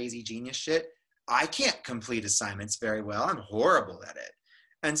with our crazy genius shit, I can't complete assignments very well. I'm horrible at it.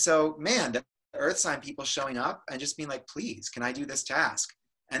 And so, man, the earth sign people showing up and just being like, please, can I do this task?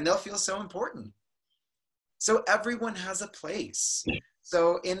 And they'll feel so important. So everyone has a place.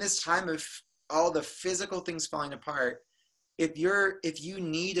 So in this time of all the physical things falling apart, if you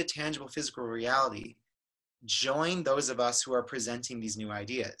need a tangible physical reality, join those of us who are presenting these new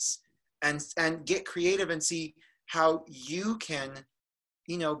ideas, and get creative and see how you can,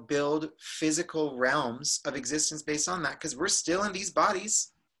 you know, build physical realms of existence based on that, because we're still in these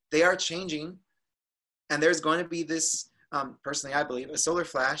bodies. They are changing, and there's going to be this, personally I believe, a solar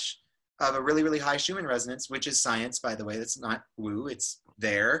flash of a really, really high Schumann resonance, which is science, by the way. That's not woo, it's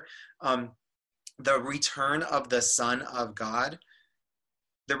there. The return of the Son of God,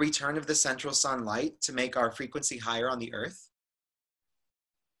 the return of the central sunlight to make our frequency higher on the earth.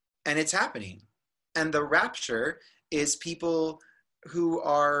 And it's happening. And the rapture is people who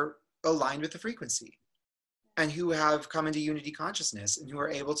are aligned with the frequency and who have come into unity consciousness and who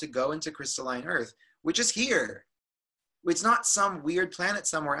are able to go into crystalline earth, which is here. It's not some weird planet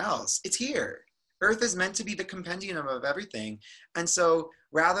somewhere else. It's here. Earth is meant to be the compendium of everything. And so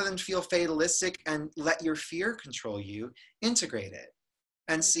rather than feel fatalistic and let your fear control you, integrate it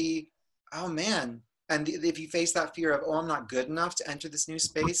and see, oh man, and if you face that fear of, oh, I'm not good enough to enter this new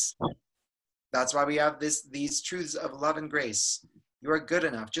space, that's why we have these truths of love and grace. You are good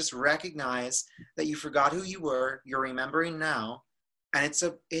enough. Just recognize that you forgot who you were, you're remembering now, and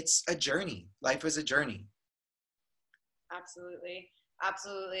it's a journey. Life is a journey. Absolutely.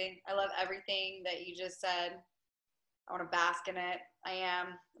 Absolutely. I love everything that you just said. I want to bask in it. I'm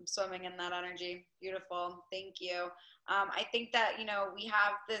swimming in that energy. Beautiful. Thank you. I think that, you know, we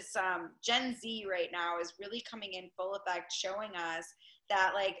have this Gen Z right now is really coming in full effect, showing us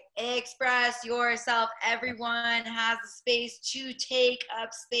that, like, express yourself. Everyone has a space to take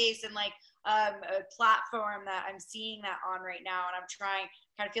up space, and like a platform that I'm seeing that on right now. And I'm trying,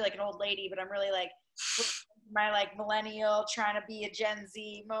 kind of feel like an old lady, but I'm really like my like millennial trying to be a Gen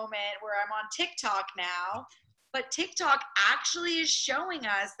Z moment where I'm on TikTok now. But TikTok actually is showing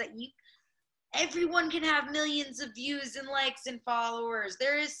us that everyone can have millions of views and likes and followers.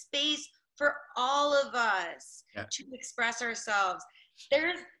 There is space for all of us to express ourselves.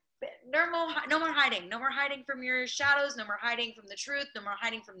 There's no more hiding. No more hiding from your shadows. No more hiding from the truth. No more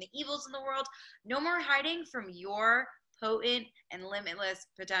hiding from the evils in the world. No more hiding from your potent and limitless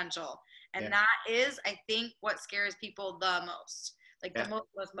potential. And that is, I think, what scares people the most. Like the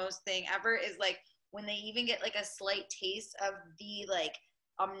most thing ever is like when they even get like a slight taste of the like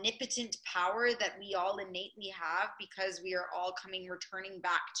omnipotent power that we all innately have, because we are all returning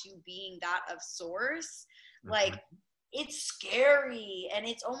back to being that of source. Like, it's scary, and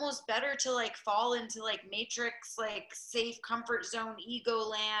it's almost better to like fall into like matrix, like safe comfort zone, ego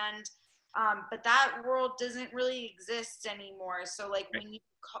land, But that world doesn't really exist anymore. So like Right. when you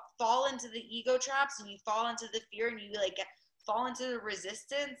fall into the ego traps and you fall into the fear and you like fall into the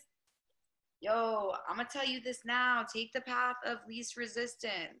resistance, yo, I'm gonna tell you this now. Take the path of least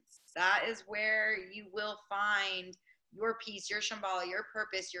resistance. That is where you will find your peace, your Shambhala, your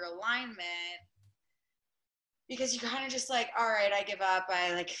purpose, your alignment. Because you kind of just like, all right, I give up.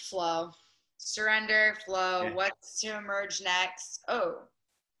 I like flow, surrender, flow. Yeah. What's to emerge next? Oh,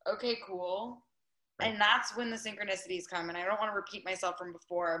 okay, cool. Right. And that's when the synchronicities come. And I don't want to repeat myself from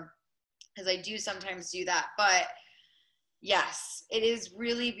before because I do sometimes do that. But yes, it is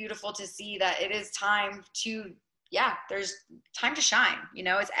really beautiful to see that it is time to, yeah, there's time to shine. You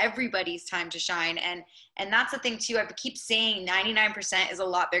know, it's everybody's time to shine. And that's the thing too. I keep saying 99% is a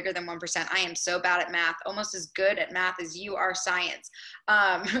lot bigger than 1%. I am so bad at math, almost as good at math as you are science.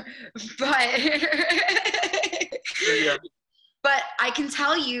 But Yeah. but I can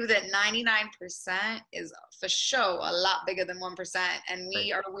tell you that 99% is for sure a lot bigger than 1%. And Right.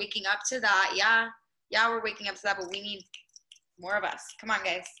 we are waking up to that. Yeah. Yeah, we're waking up to that, but we need more of us. Come on,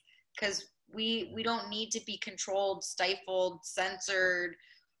 guys. Because we don't need to be controlled, stifled, censored,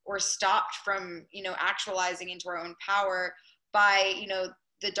 or stopped from, you know, actualizing into our own power by, you know,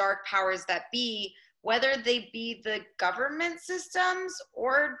 the dark powers that be, whether they be the government systems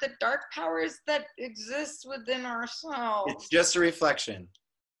or the dark powers that exist within ourselves. It's just a reflection.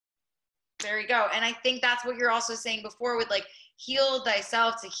 There you go. And I think that's what you're also saying before with like heal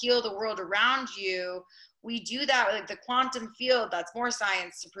thyself to heal the world around you. We do that with like the quantum field. That's more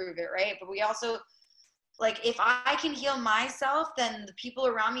science to prove it, right? But we also like if I can heal myself, then the people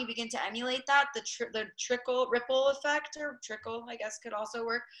around me begin to emulate that. The trickle ripple effect or trickle, I guess, could also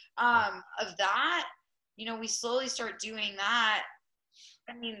work. Of that, you know, we slowly start doing that.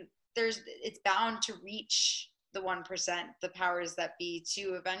 I mean, it's bound to reach the 1%, the powers that be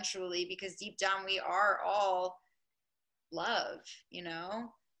too eventually, because deep down we are all love, you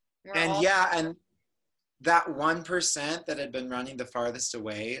know? We're And all yeah, and that 1% that had been running the farthest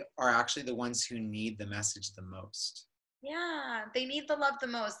away are actually the ones who need the message the most. yeah, they need the love the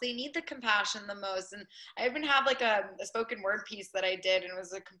most. They need the compassion the most. And I even have like a spoken word piece that I did, and it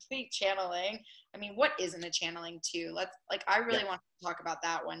was a complete channeling. I mean, what isn't a channeling too? Let's like, I Yeah. really want to talk about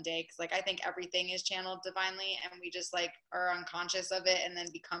that one day because like I think everything is channeled divinely, and we just like are unconscious of it, and then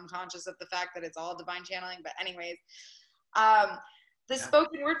become conscious of the fact that it's all divine channeling. But anyways, um, the Yeah.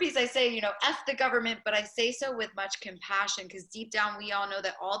 spoken word piece, I say, you know, F the government, but I say so with much compassion because deep down we all know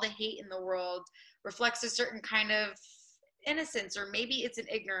that all the hate in the world reflects a certain kind of innocence, or maybe it's an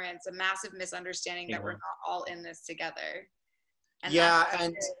ignorance, a massive misunderstanding that we're Bingo. not all in this together. And that's Yeah,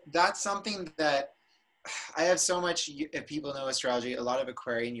 and that's something that I have so much, if people know astrology, a lot of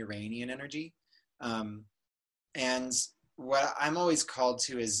Aquarian Uranian energy. Um, and what I'm always called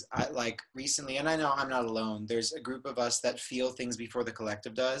to is like recently, and I know I'm not alone, there's a group of us that feel things before the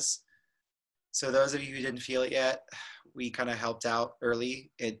collective does. So those of you who didn't feel it yet, we kind of helped out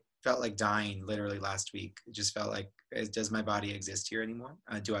early. It felt like dying literally last week. It just felt like, does my body exist here anymore?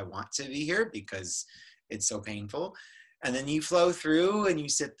 Do I want to be here because it's so painful? And then you flow through and you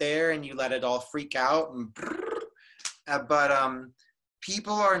sit there and you let it all freak out. And, but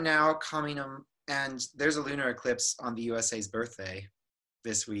people are now coming, and there's a lunar eclipse on the USA's birthday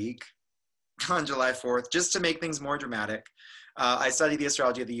this week on July 4th, just to make things more dramatic. I studied the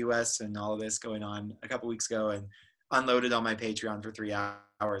astrology of the US and all of this going on a couple weeks ago and unloaded on my Patreon for 3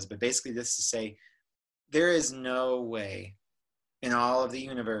 hours. But basically, this to say, there is no way in all of the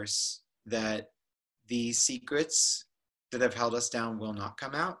universe that the secrets that have held us down will not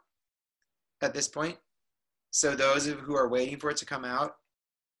come out at this point. So those who are waiting for it to come out,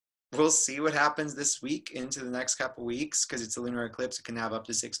 we'll see what happens this week into the next couple weeks, because it's a lunar eclipse. It can have up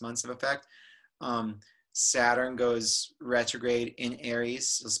to 6 months of effect. Saturn goes retrograde in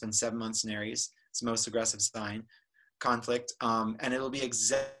Aries. It'll spend 7 months in Aries. It's the most aggressive sign, conflict. And it'll be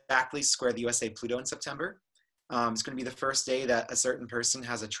exactly square the USA Pluto in September. It's going to be the first day that a certain person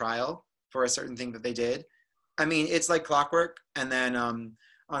has a trial for a certain thing that they did. I mean, it's like clockwork. And then on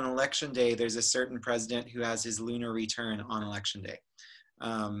election day, there's a certain president who has his lunar return on election day.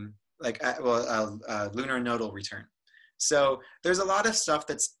 Lunar nodal return. So there's a lot of stuff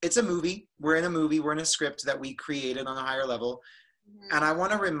it's a movie. We're in a movie. We're in a script that we created on a higher level. Mm-hmm. And I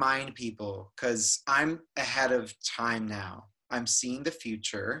want to remind people, because I'm ahead of time now. I'm seeing the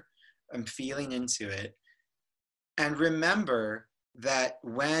future. I'm feeling into it. And remember that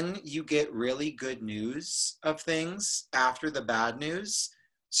when you get really good news of things after the bad news,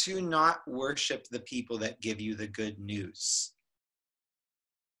 to not worship the people that give you the good news.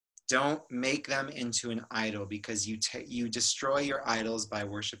 don't make them into an idol, because you destroy your idols by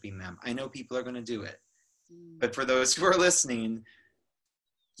worshiping them. I know people are going to do it, but for those who are listening,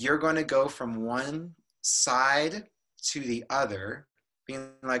 you're going to go from one side to the other, being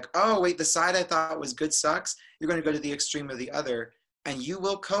like, oh, wait, the side I thought was good sucks. You're going to go to the extreme of the other, and you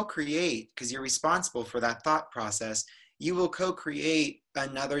will co-create, because you're responsible for that thought process. You will co-create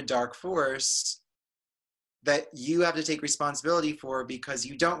another dark force that you have to take responsibility for, because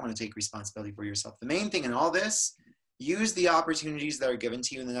you don't want to take responsibility for yourself. The main thing in all this, use the opportunities that are given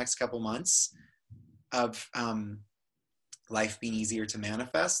to you in the next couple months of life being easier to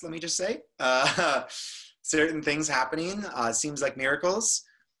manifest, let me just say. Certain things happening, seems like miracles,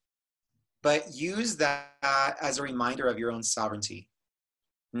 but use that as a reminder of your own sovereignty,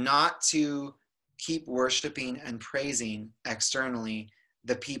 not to keep worshiping and praising externally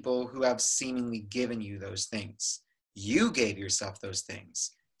the people who have seemingly given you those things. You gave yourself those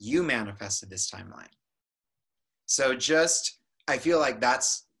things. You manifested this timeline. So I feel like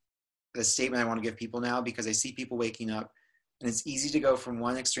that's the statement I want to give people now, because I see people waking up and it's easy to go from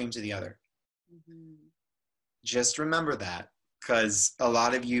one extreme to the other. Mm-hmm. Just remember that, because a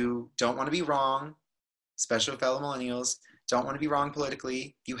lot of you don't want to be wrong, especially fellow millennials, don't want to be wrong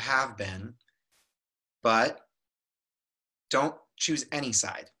politically. You have been, but don't choose any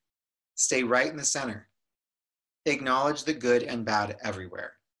side. Stay right in the center. Acknowledge the good and bad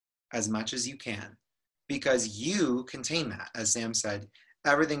everywhere as much as you can, because you contain that. As Sam said,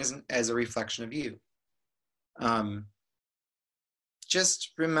 everything is as a reflection of you.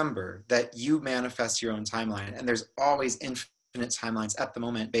 Just remember that you manifest your own timeline, and there's always infinite timelines at the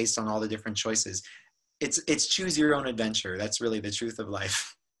moment based on all the different choices. It's choose your own adventure. That's really the truth of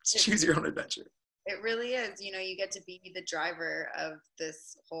life. It's choose your own adventure. It really is. You know, you get to be the driver of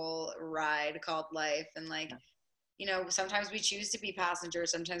this whole ride called life. And like, you know, sometimes we choose to be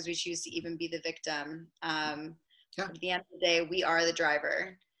passengers. Sometimes we choose to even be the victim. At the end of the day, we are the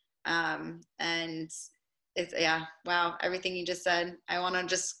driver. And it's, wow, everything you just said. I want to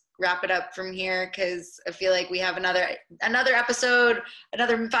just wrap it up from here, because I feel like we have another episode,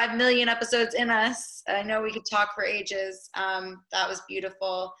 another 5 million episodes in us. I know we could talk for ages. That was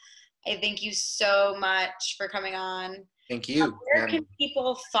beautiful. I thank you so much for coming on. Thank you. Where can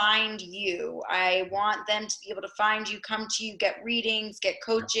people find you? I want them to be able to find you, come to you, get readings, get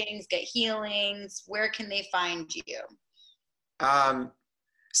coachings, get healings. Where can they find you?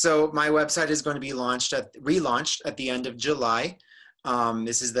 So my website is going to be relaunched at the end of July.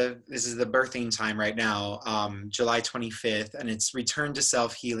 This is the birthing time right now, July 25th, and it's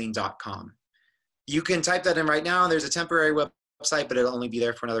returntoselfhealing.com. You can type that in right now. There's a temporary website, but it'll only be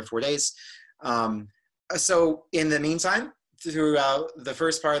there for another 4 days. So in the meantime, throughout the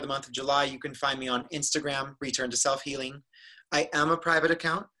first part of the month of July, you can find me on Instagram, Return to Self Healing. I am a private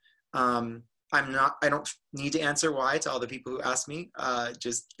account. I don't need to answer why to all the people who ask me.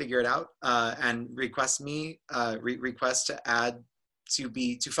 Just figure it out and request me, request to add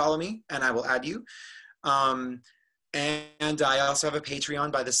to follow me, and I will add you. And I also have a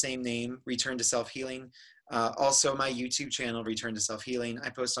Patreon by the same name, Return to Self Healing. Also my YouTube channel, Return to Self Healing. I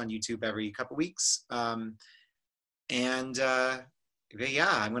post on YouTube every couple weeks. I'm going to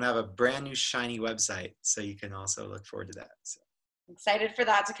have a brand new shiny website, so you can also look forward to that. So. Excited for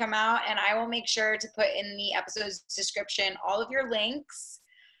that to come out, and I will make sure to put in the episode's description all of your links.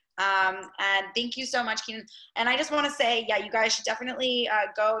 And thank you so much, Keenan. And I just want to say, you guys should definitely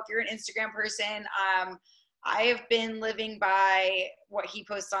go if you're an Instagram person. I have been living by what he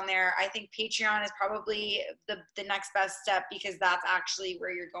posts on there. I think Patreon is probably the next best step, because that's actually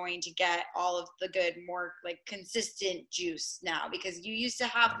where you're going to get all of the good, more like consistent juice now, because you used to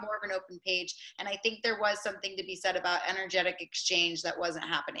have more of an open page. And I think there was something to be said about energetic exchange that wasn't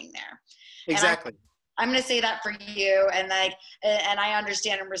happening there. Exactly. I'm going to say that for you. And I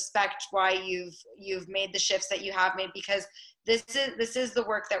understand and respect why you've made the shifts that you have made, because this is the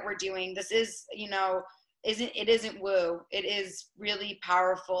work that we're doing. This is, it isn't woo. It is really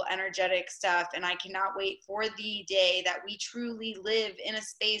powerful, energetic stuff. And I cannot wait for the day that we truly live in a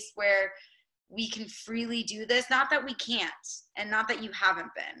space where we can freely do this. Not that we can't, and not that you haven't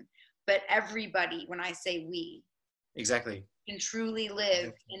been, but everybody, when I say we, exactly, can truly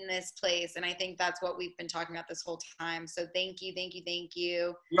live in this place. And I think that's what we've been talking about this whole time. So thank you.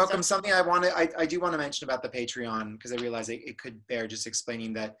 You're welcome. Something I do want to mention about the Patreon, because I realize it could bear just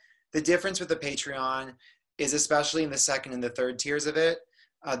explaining that the difference with the Patreon is, especially in the second and the third tiers of it,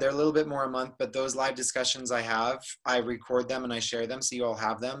 they're a little bit more a month, but those live discussions I record them and I share them, so you all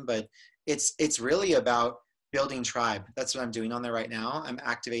have them. But it's really about building tribe. That's what I'm doing on there right now. I'm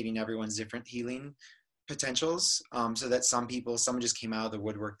activating everyone's different healing potentials, so that someone just came out of the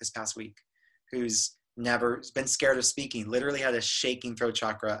woodwork this past week who's never been scared of speaking, literally had a shaking throat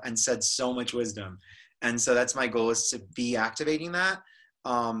chakra and said so much wisdom. And so that's my goal, is to be activating that.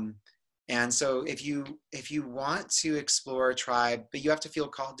 And so if you want to explore a tribe, but you have to feel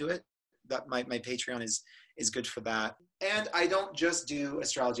called to it, that my Patreon is good for that. And I don't just do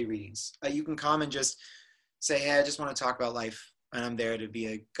astrology readings. You can come and just say, hey, I just want to talk about life, and I'm there to be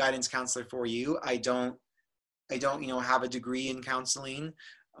a guidance counselor for you. I don't have a degree in counseling,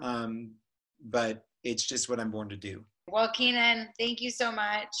 but it's just what I'm born to do. Well, Keenan, thank you so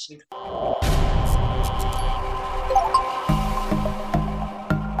much.